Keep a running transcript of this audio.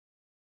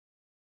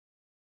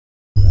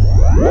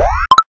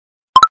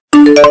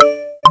Hey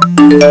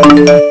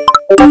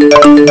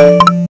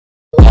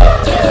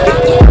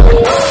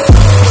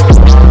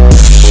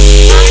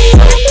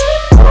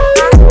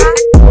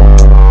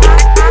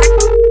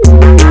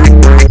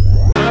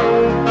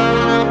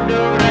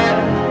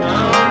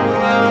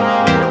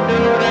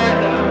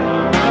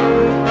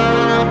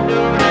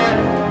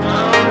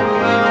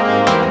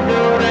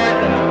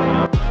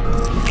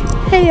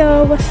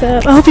yo, what's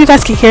up? I hope you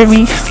guys can hear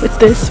me with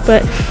this,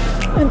 but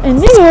I'm in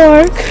New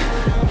York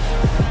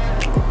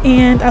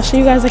and I'll show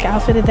you guys like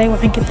outfit today when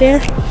I get there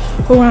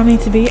or where I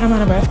need to be. I'm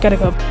out of breath, gotta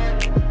go.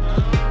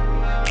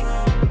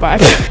 Bye.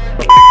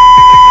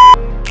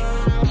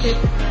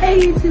 Hey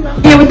YouTube,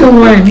 I'm here with the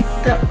one,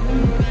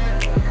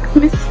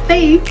 Miss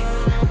Faith.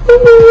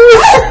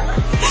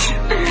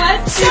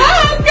 What's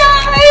up,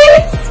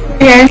 guys?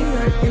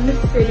 We're in the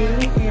city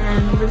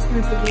and we're just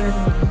gonna take you guys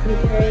around for the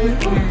day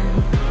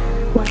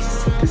and watch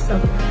us take the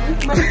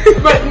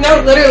subway. But no,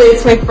 literally,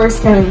 it's my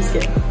first time in the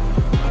city.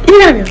 You're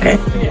gonna be okay.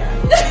 Yeah.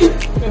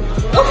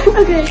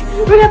 Okay,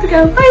 we're gonna have to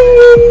go.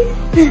 Bye!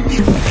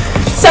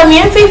 So me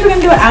and Faith are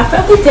gonna do an outfit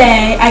of the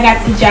day. I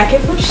got the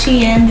jacket from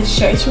Shein, the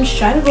shirts from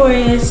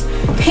Stradivarius,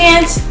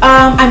 pants,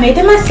 I made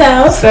them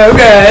myself. So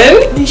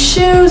good. The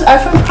shoes are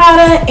from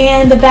Prada,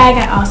 and the bag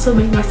I also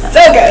made myself.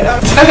 So good.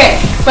 Okay,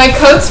 my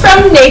coat's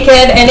from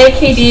Naked,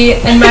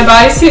 NAKD, and my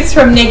bodysuit's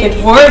from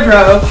Naked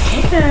Wardrobe.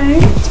 Okay.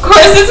 Of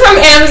course, it's from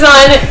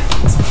Amazon.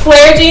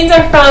 Flare jeans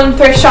are from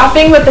thrift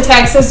shopping with the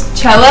tag says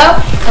Cello,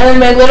 and then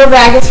my little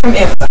bag is from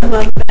Amazon. I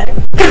love the bag.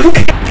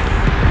 Okay.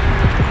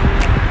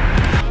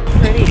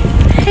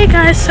 Hey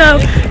guys, so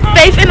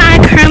Faith and I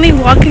are currently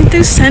walking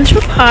through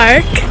Central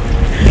Park.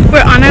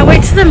 We're on our way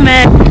to the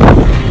Met.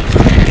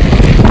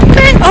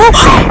 Okay. Oh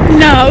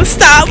no,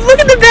 stop. Look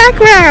at the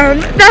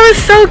background. That was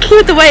so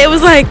cute the way it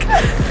was like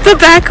the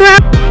background.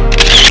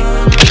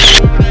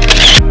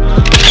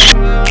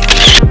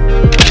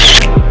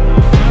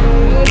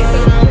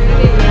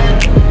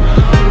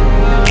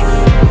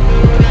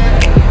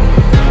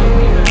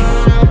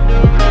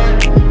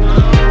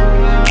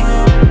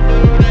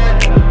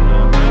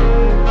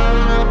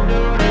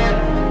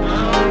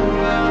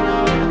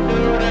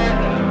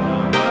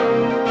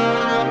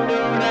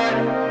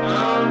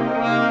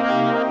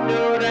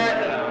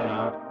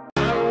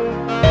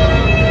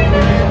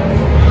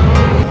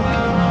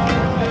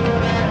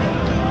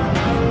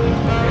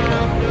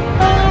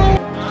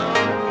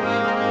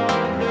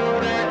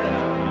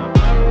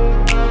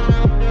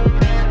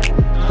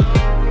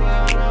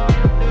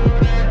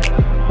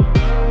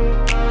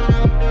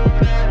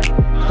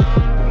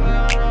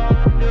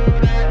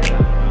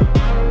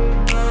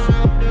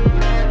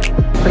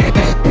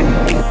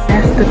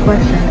 The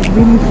question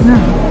we need to know.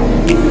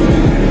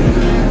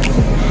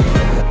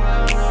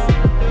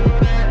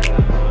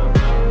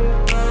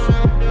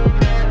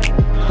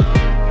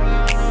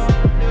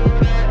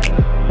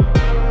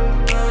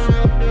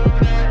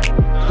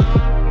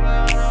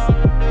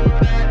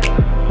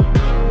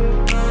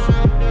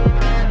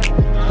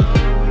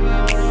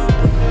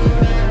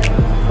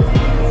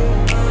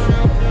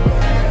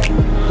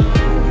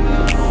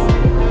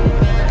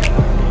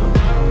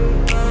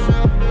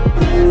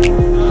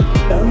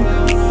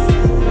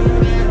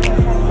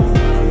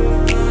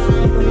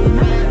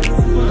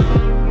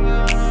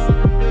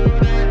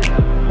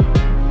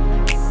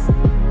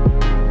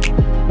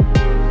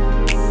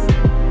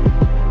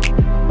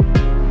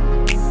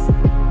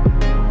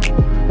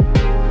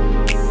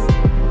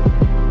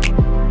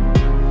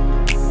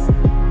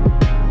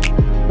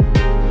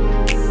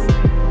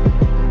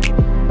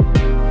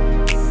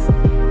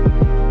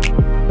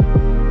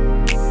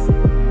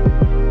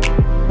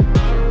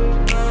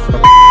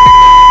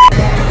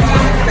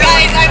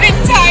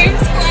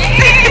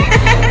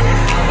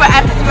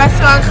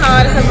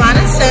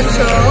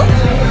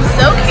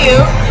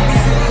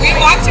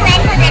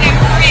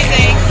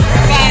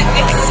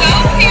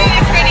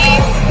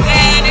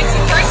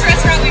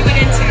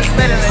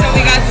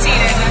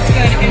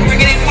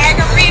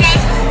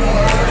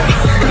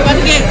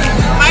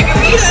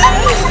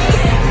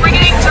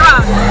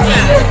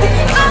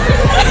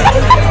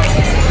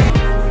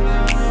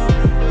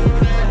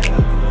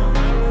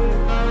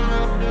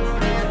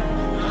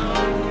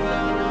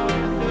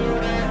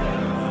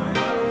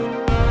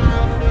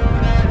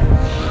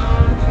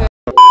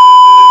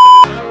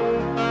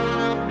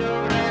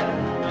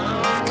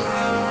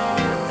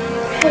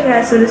 Hey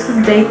guys, so this is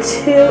day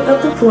 2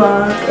 of the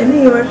vlog in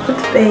New York with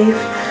Faith.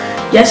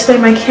 Yesterday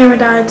my camera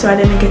died, so I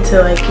didn't get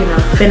to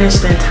finish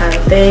the entire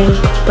thing.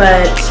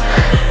 But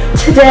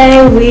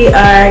today we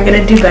are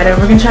gonna do better.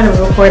 We're gonna try to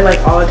record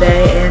all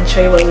day and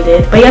show you what we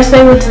did. But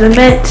yesterday we went to the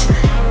Met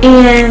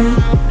and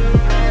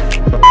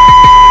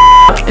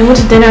went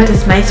to dinner at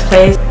this nice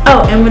place.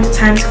 Oh, and went to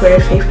Times Square.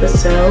 Faith was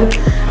so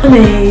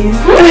amazed.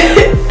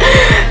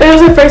 But it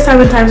was her first time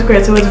in Times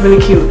Square, so it was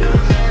really cute.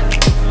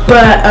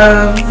 But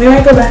we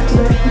might go back to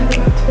that.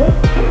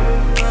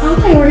 Oh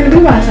wait, we're gonna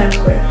be by Times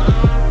Square.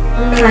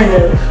 Kind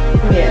of.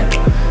 Yeah.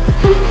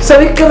 So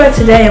we could go back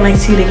today and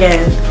see it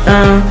again.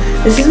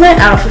 This is my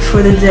outfit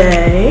for the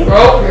day.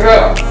 Oh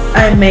yeah.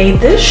 I made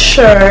this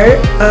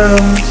shirt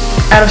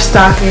out of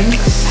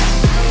stockings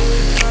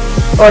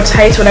or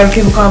tights, whatever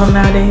people call them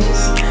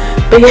nowadays.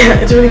 But yeah,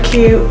 it's really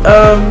cute.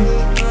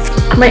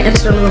 I might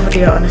enter a little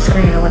video on the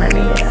screen when I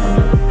need it.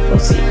 We'll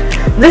see.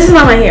 This is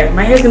not my hair.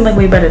 My hair's gonna look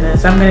way better than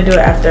this. I'm gonna do it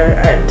after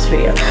I end this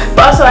video.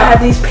 But also, I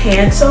have these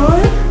pants on,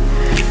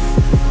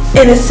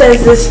 and it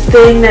says this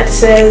thing that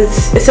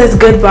says, it says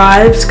good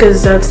vibes,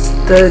 because that's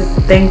the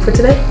thing for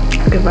today.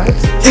 Good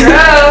vibes.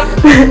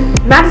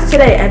 Not just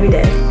today, every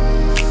day.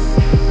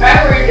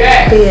 Every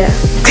day. But yeah.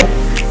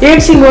 You're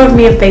gonna see more of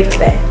me and Faith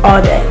today.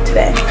 All day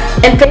today.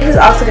 And Faith is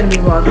also gonna be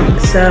vlogging,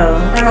 so.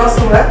 I'm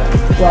also what?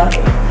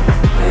 Vlogging. I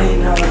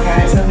know,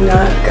 guys. I'm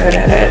not good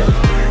at it.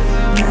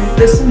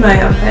 This is my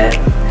outfit.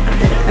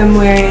 I'm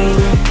wearing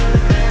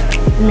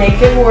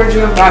naked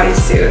wardrobe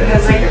bodysuit. It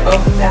has like an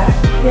open back.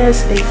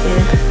 Yes,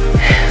 naked.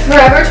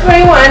 Forever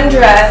 21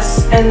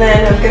 dress, and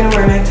then I'm gonna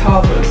wear my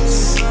tall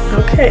boots.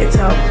 Okay,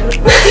 tall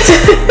boots.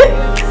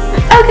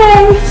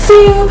 Okay,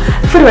 see you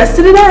for the rest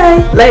of the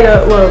day.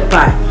 Later. Well,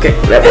 bye. Okay,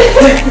 love you.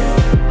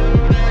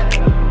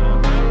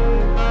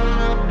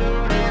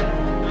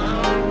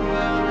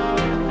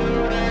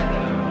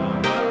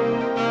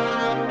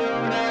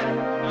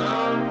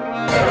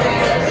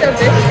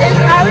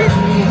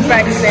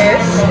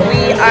 Breakfast. We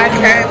are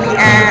currently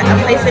at a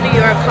place in New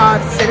York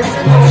called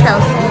Citizens of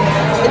Chelsea.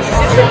 It's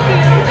super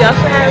cute. We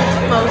also have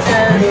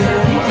mimosas.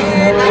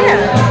 And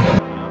yeah.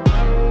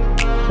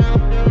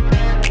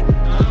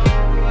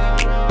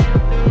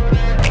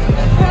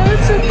 Oh,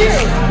 it's so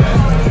cute.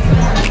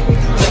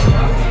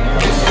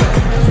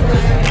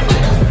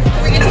 Do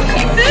we get to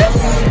keep this?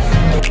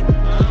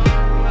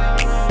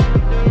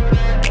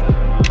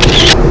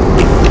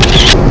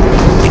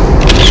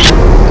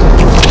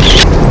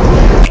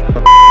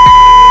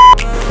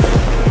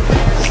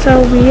 So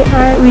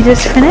we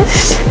just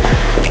finished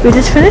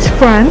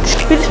brunch.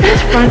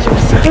 It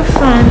was super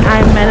fun.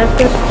 I met up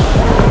with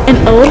an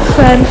old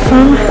friend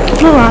from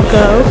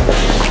Morocco,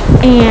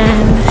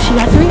 and she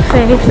got to meet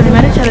Faith, and they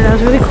met each other. That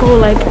was really cool,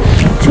 like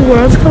 2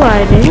 worlds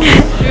colliding.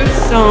 She was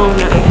so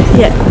nice.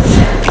 Yes.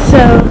 So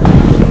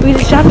we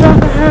just dropped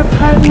off at her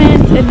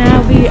apartment, and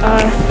now we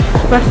are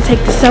about to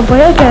take the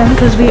subway again,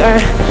 because we are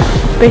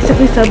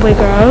basically subway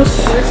girls.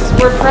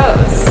 We're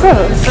pros.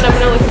 But I'm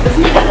gonna look at this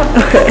map.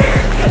 Okay.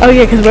 Oh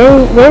yeah, because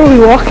where are we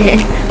walking?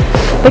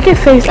 Look at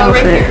Faith's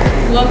outfit.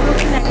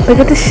 Right. Look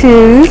at the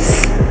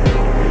shoes.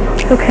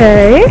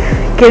 Okay.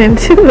 Get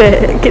into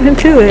it. Getting on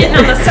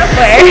the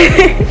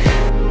subway.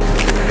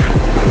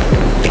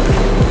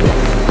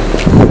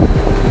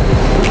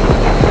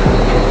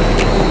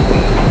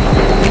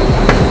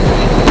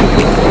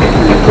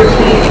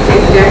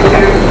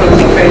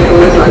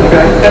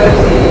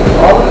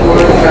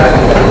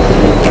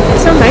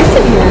 It's so nice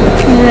in here.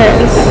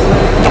 Yes.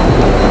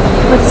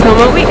 Let's tell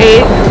what we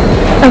ate.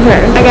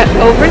 Okay. I got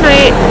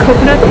overnight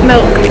coconut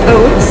milk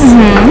oats,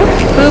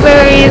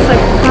 blueberries,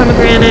 like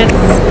pomegranates,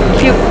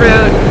 cute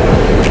fruit,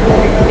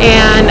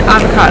 and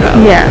avocado.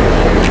 Yeah.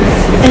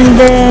 And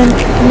then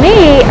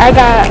me, I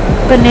got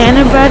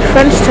banana bread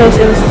French toast.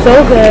 It was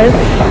so good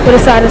with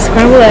a side of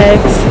scrambled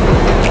eggs.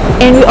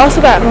 And we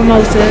also got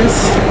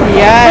mimosas.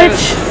 Yeah.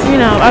 Which,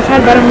 you know, I've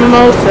had better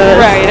mimosas.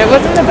 Right, it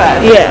wasn't the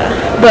best. Yeah,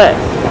 but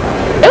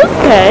it was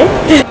okay.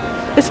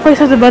 This place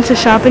has a bunch of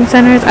shopping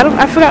centers.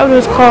 I forgot what it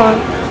was called.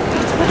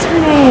 What's her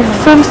name?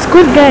 From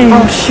Squid Game.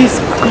 Oh,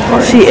 she's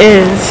gorgeous. She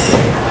is.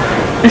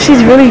 And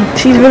she's really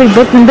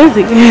booked and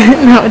busy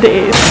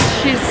nowadays.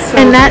 She's so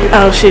and that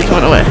she just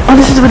went away. Oh,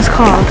 this is what it's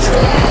called.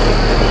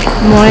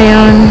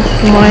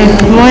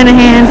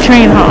 Moynihan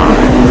Train Hall.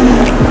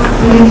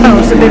 Oh,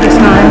 it's the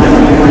biggest sign.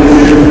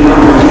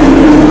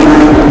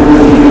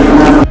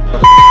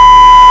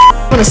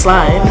 I'm gonna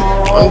slide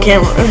on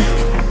camera.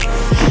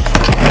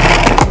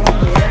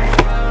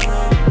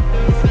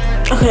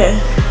 Okay.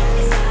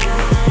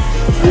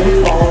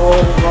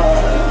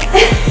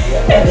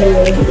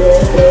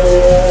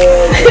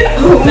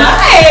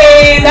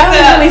 Nice! That was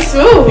really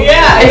smooth.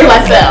 Yeah. Until I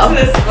fell.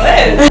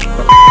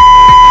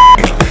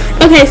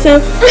 Okay, so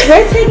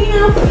we're taking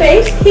off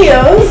Faith's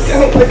heels.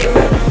 Don't look at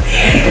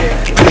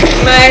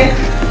my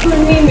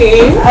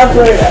knee. I'll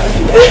blur it out.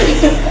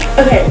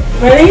 Okay,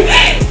 ready?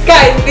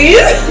 Guys,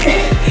 these,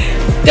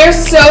 they're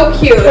so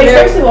cute. Wait,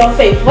 first of all,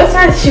 Faith, what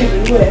size shoe do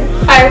you wear?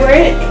 I wear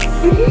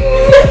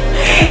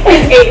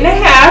an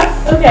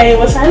 8.5. Okay,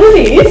 what size are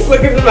these?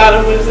 Look at the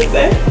bottom, what does it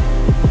say?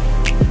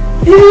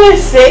 You wear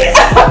 6.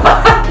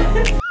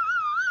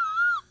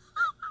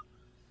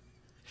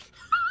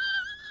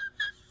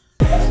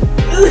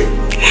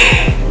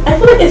 I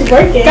feel like it's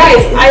working.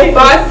 Guys, I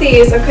bought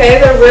these, okay?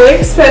 They're really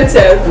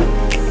expensive.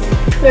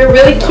 They're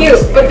really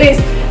cute, but these...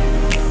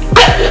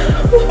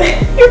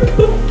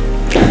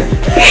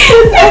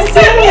 I see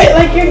it,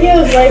 like your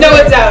heels right No,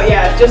 there. it's out,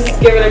 yeah. Just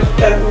give it a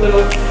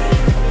little...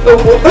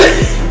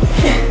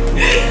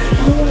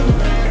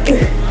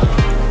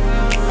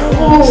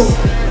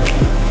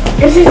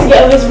 It's just to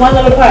get this one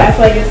little part. I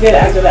feel like it's good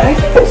after that. I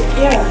think it's...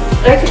 Yeah,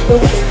 I could go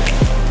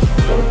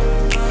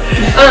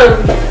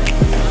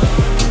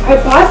I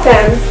bought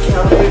them...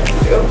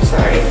 Oh,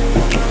 sorry.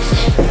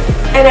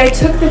 and I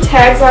took the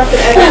tags off and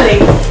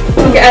everything.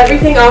 Took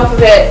everything off of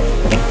it,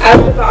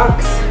 out of the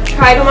box,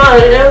 tried them on,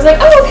 and I was like,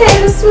 oh,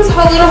 okay, this was a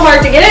little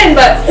hard to get in,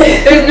 but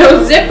there's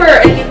no zipper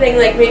or anything,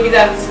 like maybe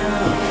that's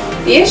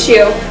the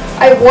issue.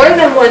 I wore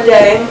them one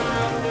day,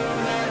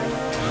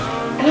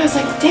 and I was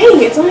like,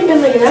 dang, it's only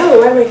been like an hour,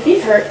 why do my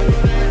feet hurt?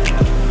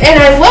 And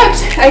I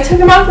looked, I took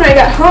them off when I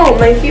got home,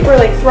 my feet were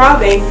like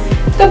throbbing.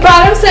 The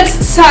bottom said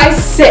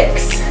size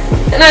 6,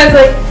 and I was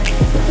like,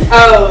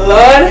 oh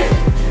Lord.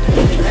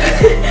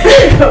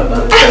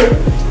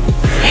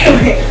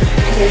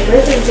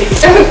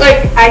 I was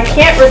like, I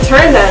can't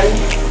return them.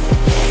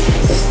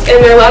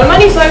 And they're a lot of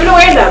money, so I'm gonna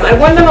wear them. I've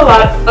worn them a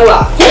lot.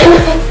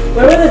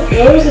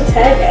 Where was the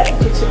tag at?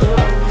 You took it off.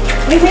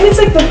 I think it's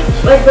like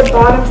the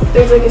bottom,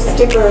 there's like a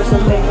sticker or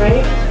something,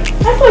 right?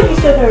 I feel like you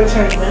still can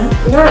return them.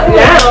 Not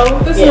now.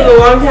 This was a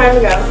long time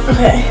ago.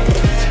 Okay.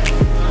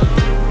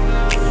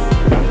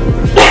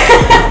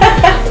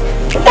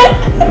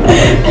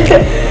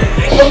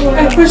 I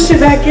pushed it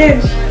back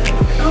in.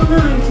 Oh no, I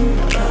didn't.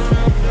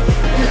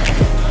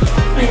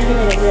 I haven't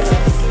made a real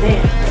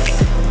stance.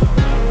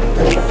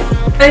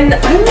 And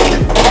I'm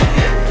like,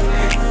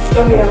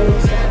 oh yeah, I'm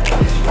gonna start.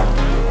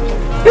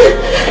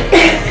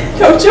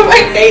 Don't show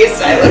my face,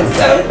 I look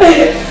so.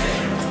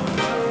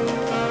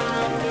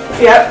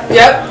 Yep.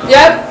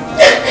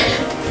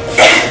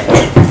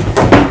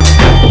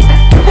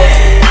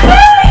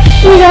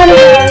 We got him.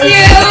 Thank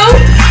you.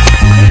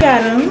 We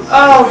got him.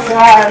 Oh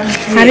God.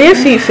 How do your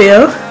feet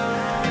feel?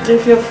 They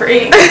feel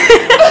free.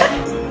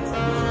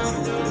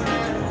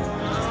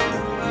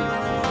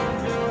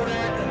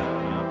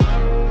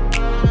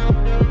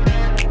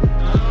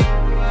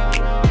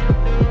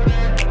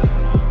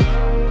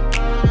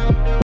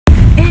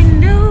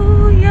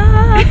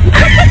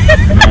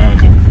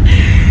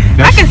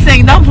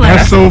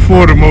 That's so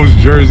for the most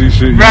Jersey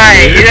shit.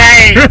 Right.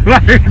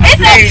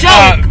 It's a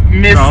joke.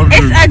 Miss. No,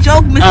 It's a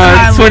joke, Mr.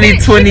 Harlow.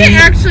 2020. She can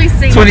actually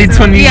sing.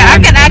 2020. Yeah, I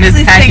can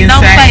actually sing.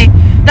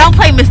 Don't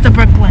play Mr.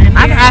 Brooklyn.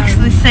 I can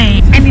actually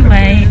sing.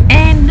 Anyway,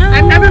 and no,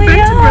 I've never been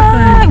to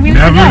Brooklyn. We need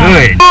to Never go.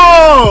 good.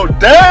 Oh,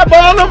 dab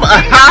on them.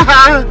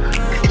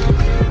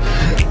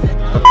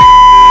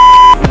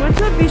 We went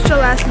to a beach show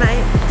last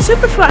night.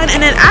 Super fun.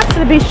 And then after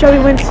the beach show,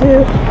 we went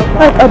to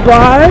like a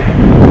bar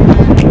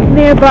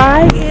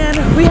nearby, and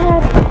we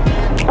had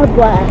a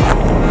blast.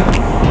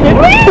 Did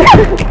we?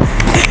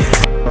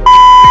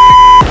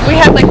 We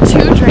had like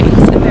 2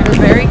 drinks and they were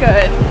very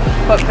good,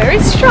 but very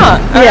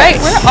strong. Alright,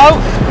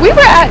 we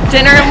were at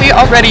dinner and we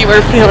already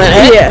were feeling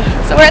it. Yeah.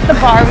 So we're at the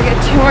bar, we get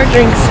 2 more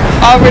drinks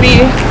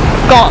already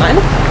gone.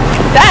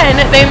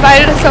 Then they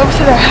invited us over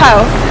to their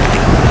house,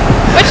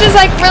 which is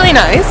like really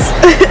nice.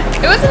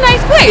 It was a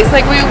nice place,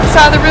 like we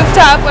saw the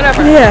rooftop,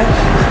 whatever. Yeah.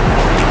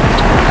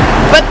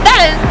 But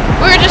then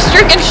we were just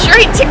drinking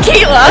straight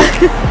tequila.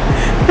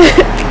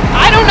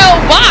 I don't know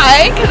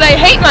why, because I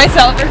hate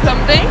myself or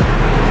something.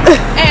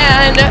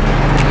 And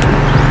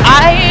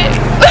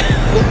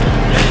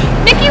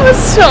Nikki was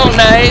so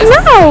nice.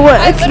 No,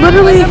 I it's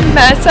literally was a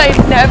mess. I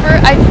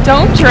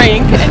don't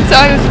drink, and so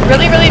I was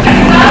really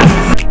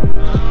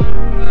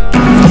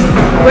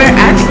We're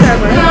at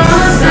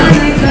Starbucks,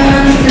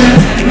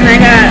 and I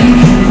got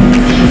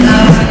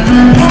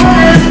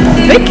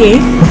Vicky.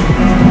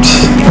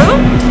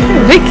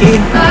 Vicky.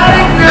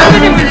 I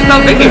didn't even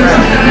spell Vicky.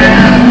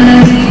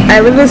 I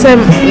was gonna say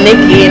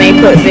Nikki and they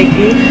put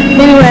Vicky.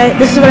 Anyway,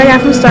 this is what I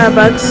got from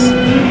Starbucks.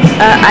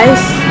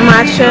 Iced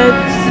matcha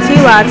tea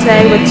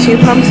latte with 2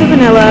 pumps of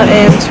vanilla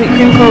and sweet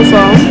cream cold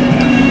foam.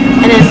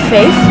 And then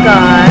Faith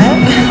got...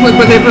 Look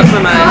what they put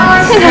for mine.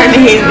 Her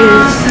name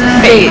is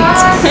Fate.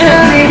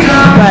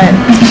 But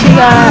she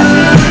got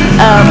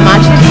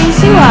matcha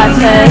tea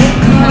latte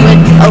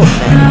with oat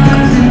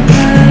milk.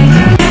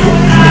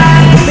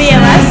 But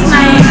yeah, last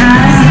night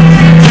I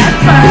had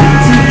fun.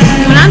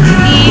 Went out to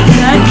eat,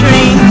 got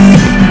drinks,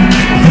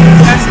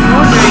 got some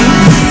more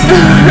drinks.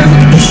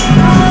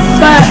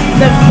 But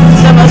the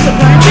most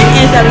important thing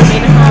is that we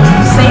made it home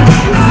safe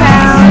and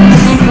sound.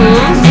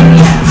 And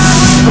yeah.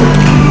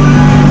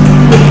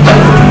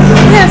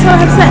 Yeah, that's all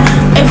I have to say.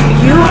 If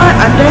you are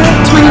under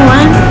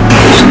 21,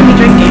 you shouldn't be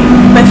drinking.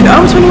 But if you're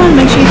over 21,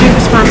 make sure you drink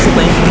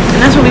responsibly.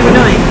 And that's what we were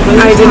doing.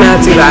 I did not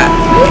do that.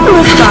 We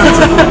were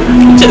responsible.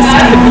 Just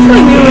kidding. I feel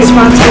like we were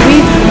responsible.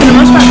 We, for the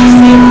most part,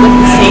 stayed with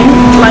the same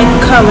like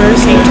color,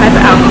 same type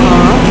of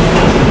alcohol.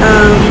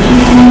 And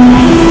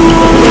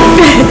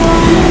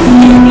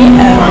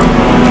yeah.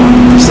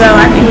 So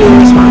I think we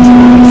were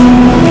responsible.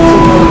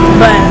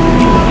 But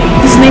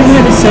this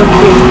neighborhood is so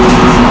cute.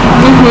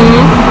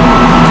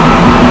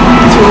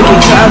 It's really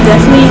cute. So I'll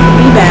definitely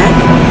be back.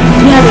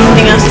 Do you have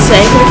anything else to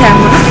say for the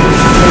camera?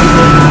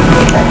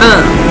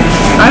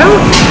 I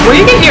don't. Were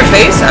you getting your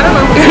face? I don't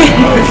know.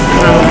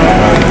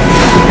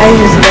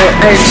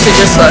 I should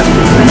just look.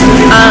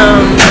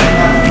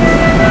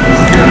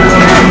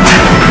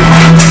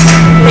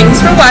 Thanks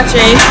for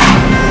watching.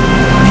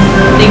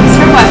 Thanks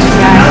for watching,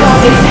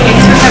 guys.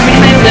 Thanks for coming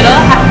to my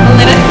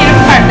little cute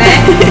apartment.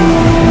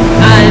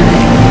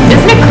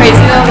 Isn't it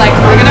crazy though? Like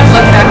we're gonna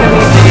look back at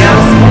these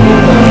videos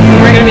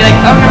and we're gonna be like,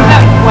 oh, remember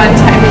that one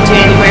time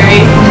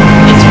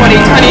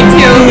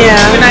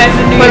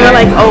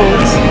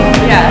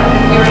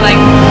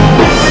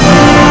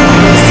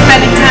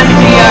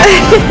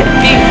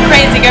Being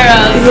crazy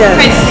girls, Yes.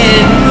 crazy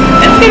kids.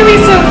 It's gonna be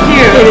so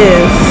cute. It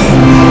is.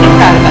 I'm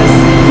proud of us.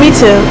 Me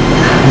too.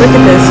 Look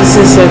at this. This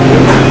is so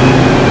cute.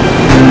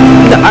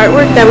 The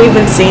artwork that we've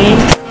been seeing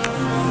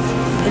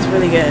is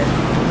really good.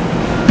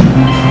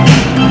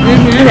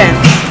 Okay.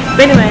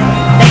 But anyway,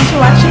 thanks for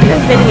watching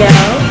this video.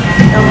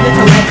 Don't forget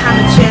to like,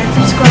 comment, share, and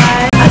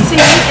subscribe. I'll see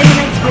you in the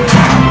next